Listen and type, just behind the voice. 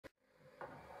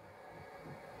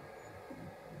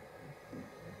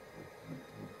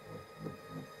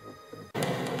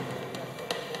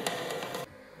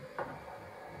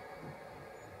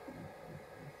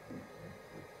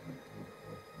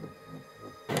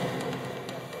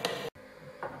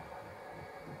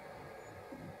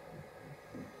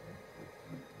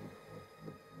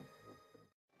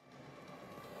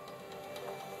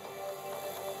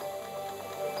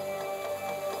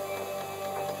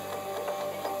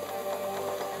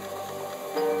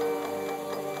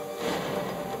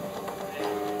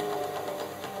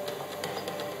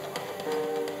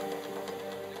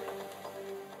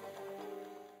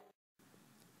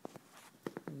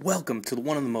Welcome to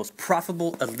one of the most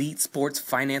profitable elite sports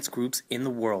finance groups in the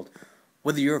world.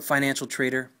 Whether you're a financial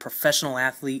trader, professional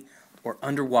athlete, or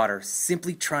underwater,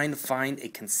 simply trying to find a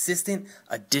consistent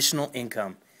additional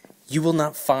income, you will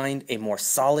not find a more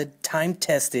solid,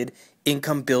 time-tested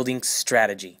income-building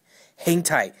strategy. Hang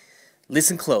tight.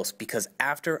 Listen close, because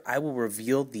after I will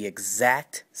reveal the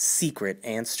exact secret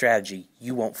and strategy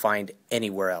you won't find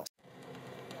anywhere else.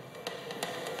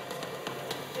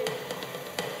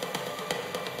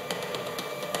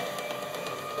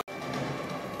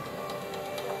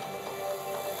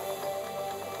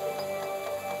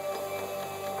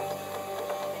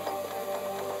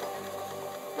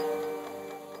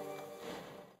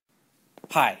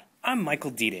 Hi, I'm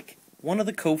Michael Diedick, one of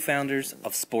the co-founders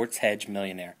of Sports Hedge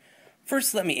Millionaire.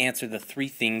 First, let me answer the three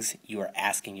things you are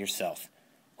asking yourself.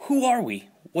 Who are we?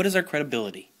 What is our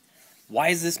credibility? Why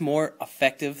is this more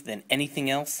effective than anything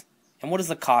else? And what is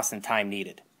the cost and time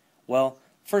needed? Well,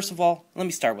 first of all, let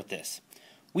me start with this.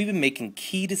 We've been making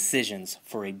key decisions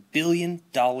for a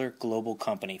billion-dollar global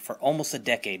company for almost a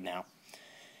decade now.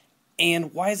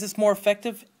 And why is this more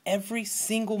effective? Every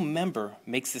single member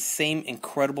makes the same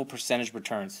incredible percentage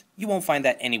returns. You won't find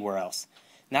that anywhere else.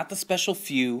 Not the special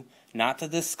few, not the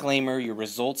disclaimer your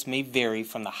results may vary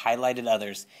from the highlighted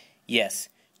others. Yes,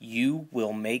 you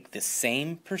will make the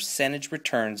same percentage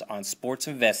returns on sports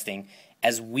investing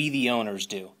as we the owners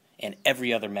do and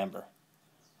every other member.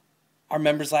 Our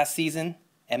members last season,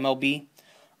 MLB,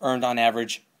 earned on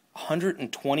average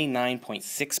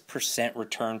 129.6%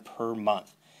 return per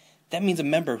month. That means a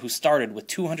member who started with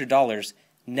 $200,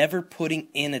 never putting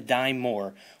in a dime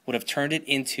more, would have turned it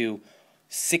into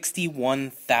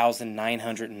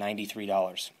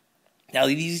 $61,993. Now,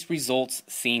 these results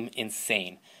seem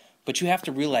insane, but you have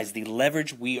to realize the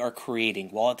leverage we are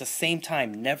creating, while at the same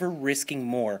time never risking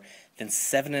more than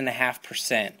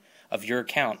 7.5% of your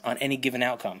account on any given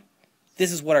outcome.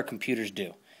 This is what our computers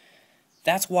do.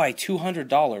 That's why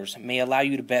 $200 may allow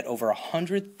you to bet over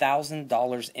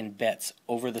 $100,000 in bets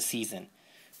over the season,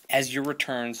 as your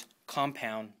returns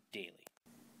compound daily.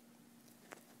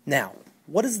 Now,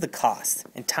 what is the cost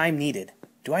and time needed?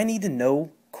 Do I need to know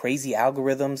crazy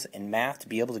algorithms and math to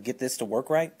be able to get this to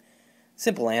work right?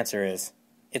 Simple answer is,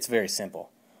 it's very simple.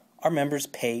 Our members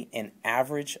pay an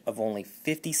average of only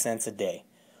 50 cents a day.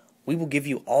 We will give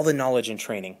you all the knowledge and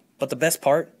training, but the best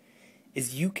part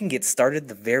is you can get started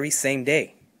the very same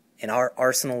day. And our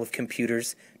arsenal of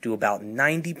computers do about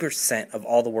 90% of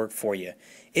all the work for you.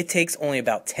 It takes only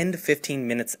about 10 to 15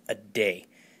 minutes a day,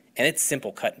 and it's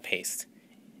simple cut and paste.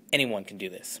 Anyone can do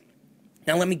this.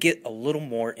 Now let me get a little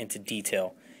more into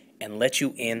detail and let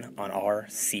you in on our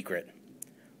secret.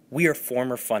 We are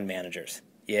former fund managers.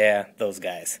 Yeah, those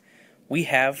guys. We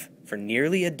have for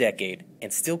nearly a decade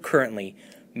and still currently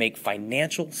make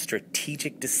financial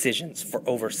strategic decisions for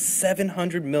over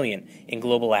 $700 million in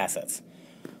global assets.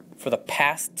 For the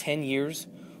past 10 years,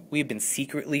 we have been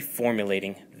secretly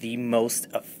formulating the most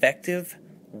effective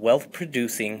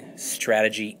wealth-producing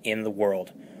strategy in the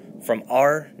world from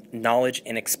our knowledge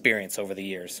and experience over the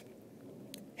years.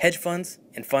 Hedge funds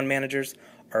and fund managers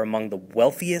are among the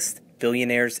wealthiest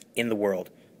billionaires in the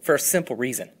world for a simple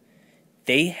reason.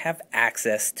 They have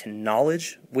access to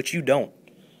knowledge which you don't.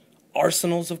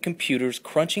 Arsenals of computers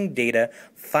crunching data,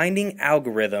 finding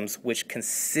algorithms which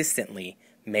consistently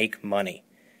make money.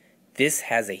 This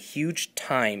has a huge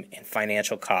time and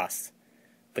financial cost.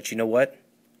 But you know what?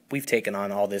 We've taken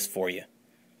on all this for you.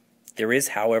 There is,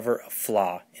 however, a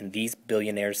flaw in these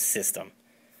billionaires' system.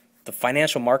 The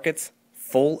financial markets,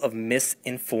 full of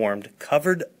misinformed,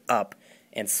 covered up,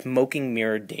 and smoking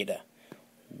mirror data.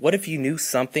 What if you knew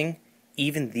something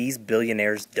even these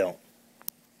billionaires don't?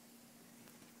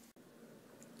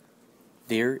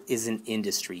 There is an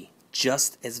industry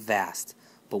just as vast,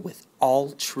 but with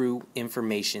all true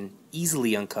information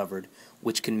easily uncovered,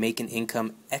 which can make an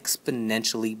income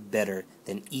exponentially better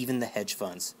than even the hedge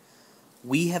funds.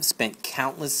 We have spent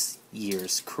countless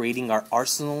years creating our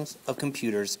arsenals of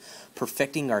computers,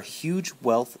 perfecting our huge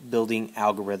wealth-building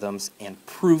algorithms, and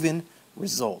proven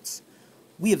results.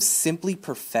 We have simply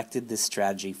perfected this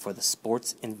strategy for the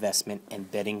sports investment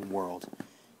and betting world.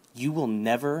 You will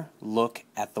never look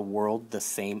at the world the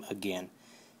same again,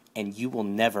 and you will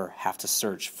never have to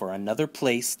search for another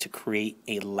place to create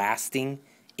a lasting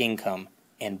income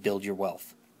and build your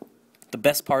wealth. The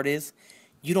best part is,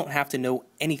 you don't have to know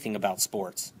anything about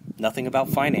sports, nothing about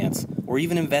finance, or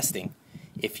even investing.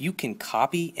 If you can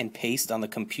copy and paste on the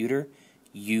computer,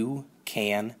 you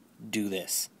can do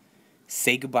this.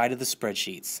 Say goodbye to the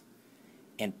spreadsheets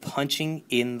and punching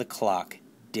in the clock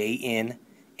day in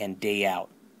and day out.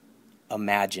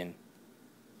 Imagine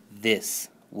this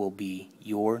will be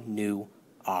your new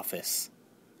office.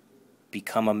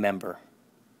 Become a member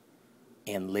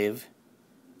and live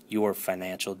your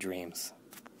financial dreams.